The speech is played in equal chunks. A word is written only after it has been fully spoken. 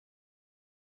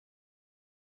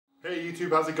Hey YouTube,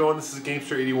 how's it going? This is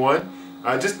Gamester81.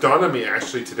 It just dawned on me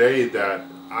actually today that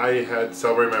I had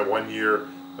celebrated my 1 year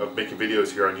of making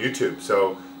videos here on YouTube.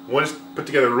 So I want to put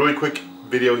together a really quick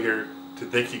video here to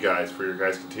thank you guys for your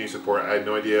guys' continued support. I had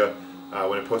no idea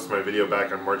when I posted my video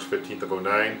back on March 15th of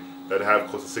 2009 that I'd have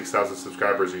close to 6,000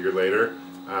 subscribers a year later.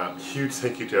 Huge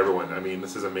thank you to everyone. I mean,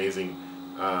 this is amazing.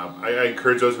 I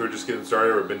encourage those who are just getting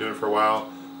started or have been doing it for a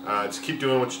while. Just keep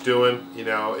doing what you're doing. You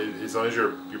know, as long as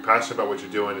you're passionate about what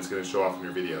you're doing, it's going to show off in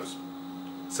your videos.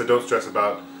 So don't stress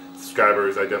about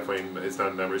subscribers. It's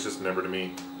not a number. It's just a number to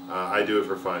me. I do it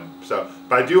for fun. But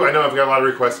I know I've got a lot of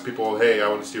requests. People, hey, I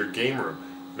want to see your game room.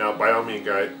 Now, by all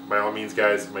means,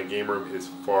 guys, my game room is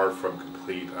far from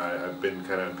complete. I've been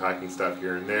kind of unpacking stuff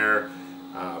here and there,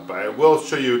 but I will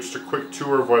show you just a quick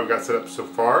tour of what I've got set up so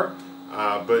far.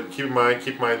 But keep in mind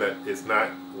that it's not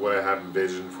what I have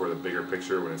envisioned for the bigger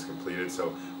picture when it's completed. So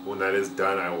when that is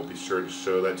done, I will be sure to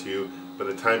show that to you. But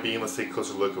for the time being, let's take a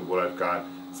closer look at what I've got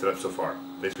set up so far.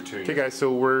 Thanks for tuning in. Okay guys, so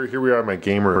here we are in my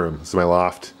gamer room. This is my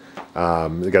loft. I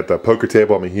got the poker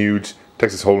table. I'm a huge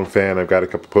Texas Hold'em fan. I've got a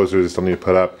couple posters I still need to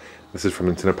put up. This is from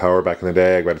Nintendo Power back in the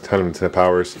day. I've got a ton of Nintendo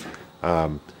Powers.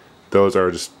 Those are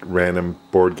just random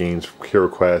board games, Hero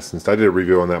Quest, and I did a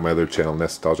review on that on my other channel,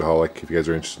 Nostalgiaholic, if you guys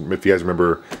are interested, if you guys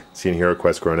remember seeing Hero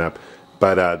Quest growing up.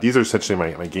 But these are essentially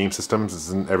my game systems. This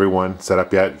isn't every one set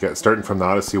up yet. Starting from the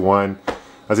Odyssey 1,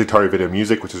 that's Atari Video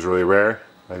Music, which is really rare.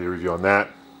 I did a review on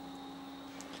that.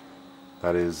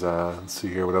 That is, let's see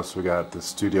here, what else we got? The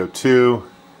Studio 2,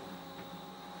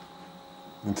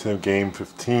 Nintendo Game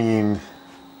 15.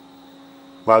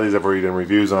 A lot of these I've already done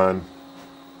reviews on.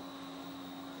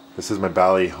 This is my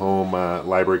Bally home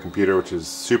library computer, which is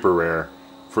super rare.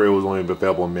 It was only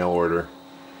available in mail order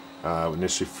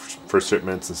initially for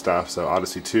shipments and stuff. So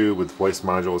Odyssey 2 with voice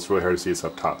module. It's really hard to see. It's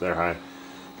up top there high.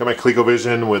 Got my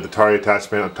ColecoVision with Atari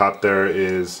attachment. Up top there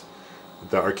is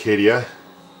the Arcadia.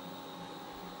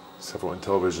 Several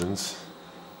Intellivisions.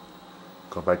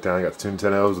 Going back down, I got the two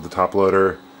Nintendos with the top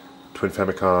loader, twin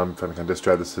Famicom disk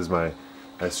drive. This is my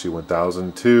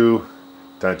SG-1002.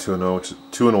 Down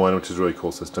 2-in-1, which is a really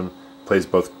cool system. Plays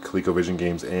both ColecoVision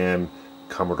games and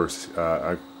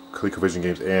ColecoVision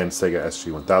games and Sega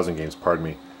SG-1000 games. Pardon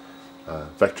me.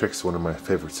 Vectrix, one of my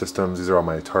favorite systems. These are all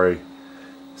my Atari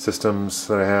systems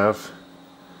that I have.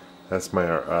 That's my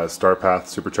Starpath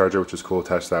supercharger, which is cool.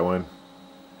 Attached to that one.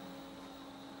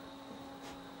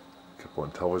 A couple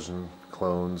Intellivision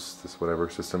clones, this whatever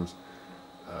systems.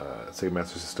 Sega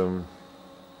Master System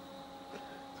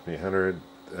 7800.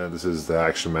 This is the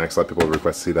Action Max. A lot of people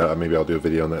request to see that. Maybe I'll do a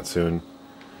video on that soon.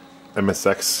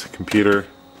 MSX computer,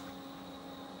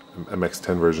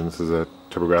 MX10 version. This is a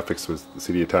TurboGrafx with the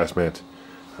CD attachment.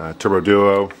 Turbo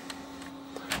Duo,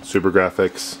 Super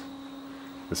Graphics.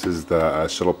 This is the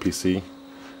Shuttle PC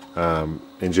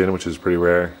engine, which is pretty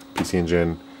rare. PC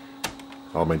engine.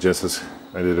 All my Genesis.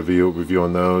 I did a review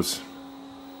on those.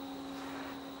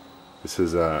 This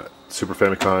is Super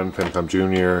Famicom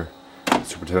Junior.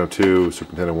 Super Nintendo 2,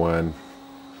 Super Nintendo 1.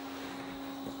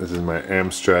 This is my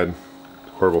Amstrad,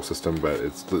 horrible system, but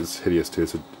it's hideous too.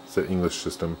 It's an English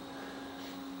system.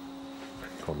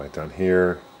 Going back down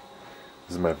here.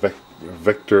 This is my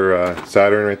Vector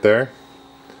Saturn right there.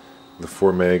 The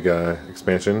 4 meg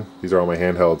expansion. These are all my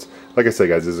handhelds. Like I said,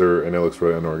 guys, I know it looks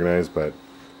really unorganized, but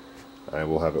I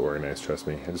will have it organized, trust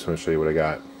me. I just want to show you what I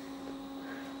got.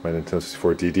 My Nintendo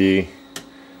 64 DD,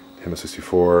 Nintendo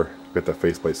 64. Got that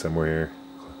faceplate somewhere here.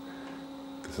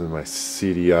 This is my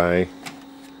CDI.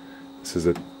 This is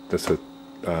a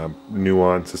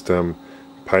Nuon system,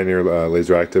 Pioneer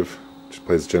Laser Active, which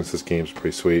plays Genesis games.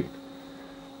 Pretty sweet.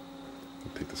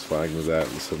 I'll take this flag with that.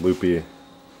 This is a Loopy.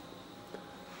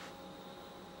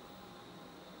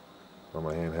 All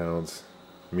my handhelds.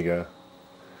 Amiga.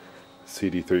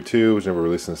 CD32, which never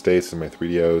released in the States, and my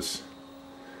 3DOs.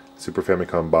 Super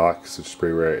Famicom box, which is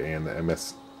pretty rare, and the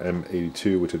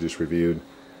M82, which I just reviewed.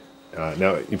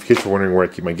 Now, in case you're wondering where I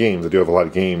keep my games, I do have a lot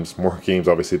of games, more games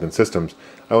obviously than systems.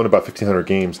 I own about 1,500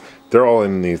 games. They're all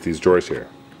in these drawers here.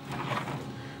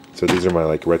 So these are my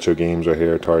like retro games right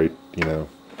here, Atari, you know,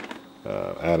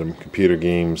 Atom computer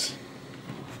games.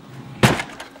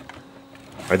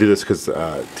 I do this because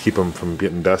to keep them from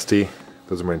getting dusty.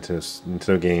 Those are my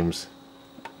Nintendo games.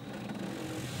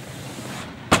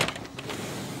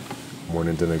 More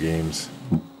Nintendo games.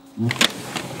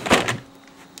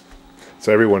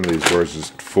 So every one of these drawers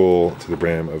is full to the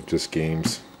brim of just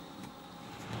games.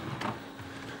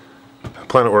 I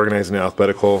plan to organize in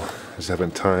alphabetical. I just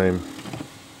haven't time.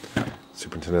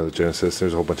 Super Nintendo, Genesis.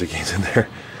 There's a whole bunch of games in there.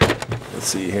 Let's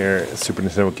see here. Super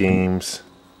Nintendo games.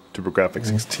 TurboGrafx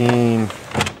 16.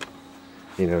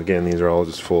 You know, again, these are all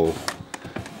just full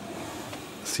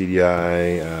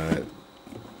CDI,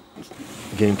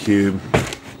 GameCube,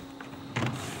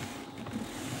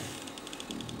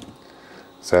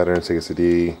 Saturn, Sega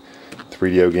CD,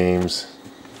 3DO games.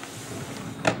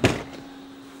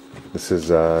 This is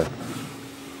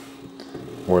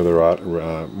more of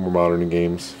the more modern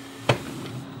games.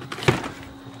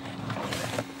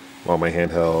 All my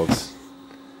handhelds,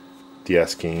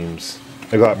 DS games.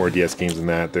 I got more DS games than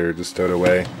that. They're just stowed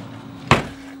away.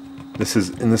 This is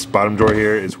in this bottom drawer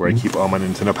here is where I keep all my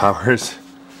Nintendo powers.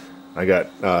 I got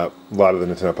a lot of the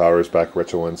Nintendo powers back,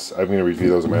 retro ones. I'm going to review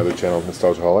those on my other channel,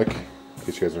 Nostalgiaholic, in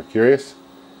case you guys are curious.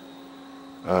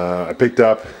 I picked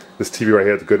up this TV right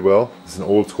here at the Goodwill. This is an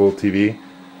old school TV.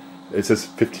 It says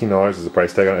 $15 as the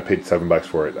price tag on it. I paid $7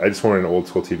 for it. I just wanted an old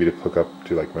school TV to hook up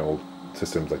to like my old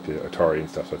systems, like the Atari and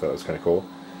stuff, so I thought it was kind of cool.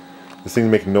 This thing to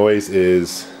make noise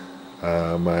is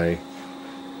my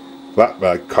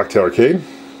cocktail arcade,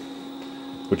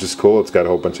 which is cool. It's got a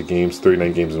whole bunch of games,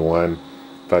 39 games in one.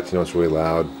 In fact, you know, it's really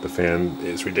loud. The fan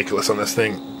is ridiculous on this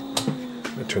thing.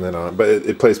 I turn that on, but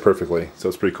it plays perfectly, so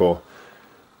it's pretty cool.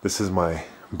 This is my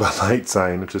Bud Light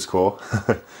sign, which is cool.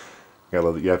 You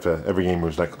have to, every game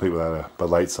was not complete without a Bud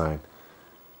Light sign.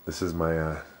 This is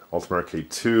my Ultimate Arcade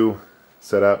 2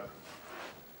 setup.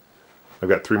 I've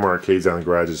got 3 more arcades down in the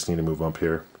garage. I just need to move up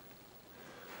here.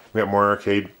 We got more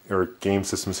arcade or game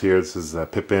systems here. This is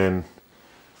Pippin,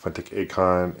 Funtic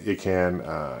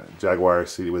Acan, Jaguar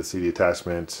CD with CD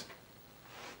attachment.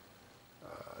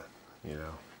 You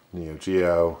know, Neo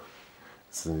Geo.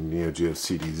 This is the Neo Geo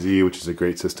CDZ, which is a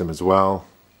great system as well.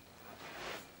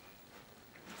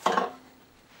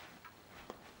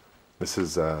 This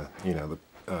is you know,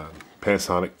 the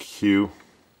Panasonic Q,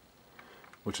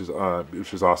 which is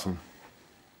awesome.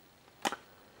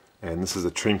 And this is a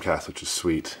Dreamcast, which is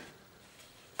sweet.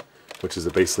 Which is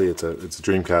basically it's a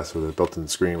Dreamcast with a built-in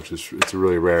screen, which is it's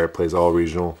really rare. It plays all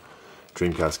regional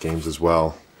Dreamcast games as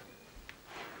well.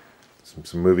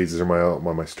 Some movies. These are one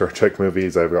of my Star Trek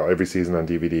movies. I've got every season on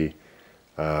DVD,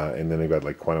 and then I've got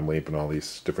like Quantum Leap and all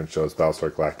these different shows. Battlestar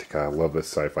Galactica. I love this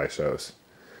sci-fi shows.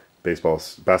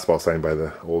 Basketball signed by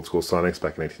the old school Sonics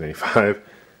back in 1995.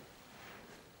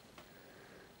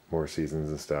 More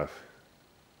seasons and stuff.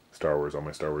 Star Wars, all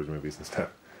my Star Wars movies and stuff.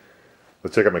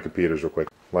 Let's check out my computers real quick.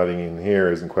 Lighting in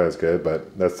here isn't quite as good,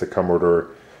 but that's the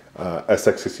Commodore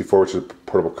SX64, which is a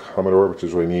portable Commodore, which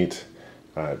is really neat.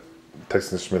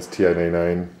 Texas Instruments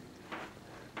TI-99,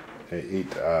 8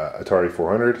 Atari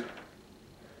 400,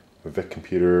 a VIC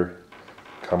computer,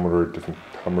 different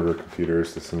Commodore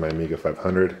computers. This is my Amiga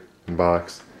 500 in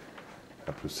box.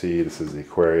 I proceed. This is the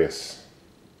Aquarius.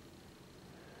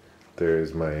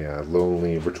 There's my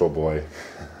lonely Virtual Boy.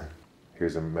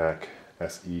 Here's a Mac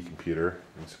SE computer.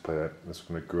 Let's play that. This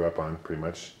one I grew up on pretty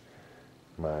much.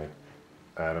 My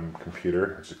Atom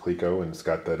computer, which is Coleco, and it's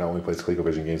got that not only plays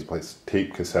ColecoVision games, it plays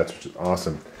tape cassettes, which is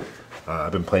awesome.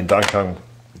 I've been playing Donkey Kong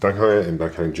and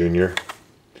Donkey Kong Jr.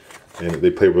 and they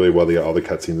play really well. They got all the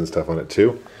cutscenes and stuff on it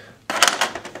too.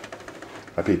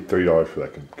 I paid $30 for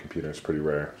that computer. It's pretty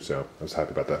rare, so I was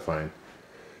happy about that find.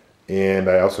 And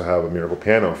I also have a Miracle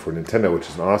Piano for Nintendo, which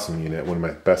is an awesome unit. One of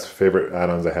my best favorite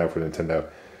add-ons I have for Nintendo.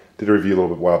 Did a review a little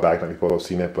bit while back. Not many people have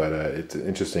seen it, but it's an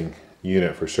interesting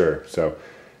unit for sure. So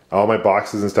all my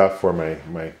boxes and stuff for my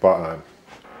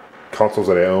consoles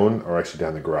that I own are actually down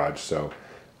in the garage. So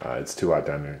it's too hot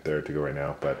down there to go right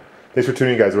now. But thanks for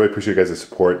tuning in, guys. I really appreciate you guys'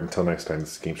 support. Until next time,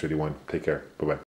 this is Gamester81. Take care. Bye-bye.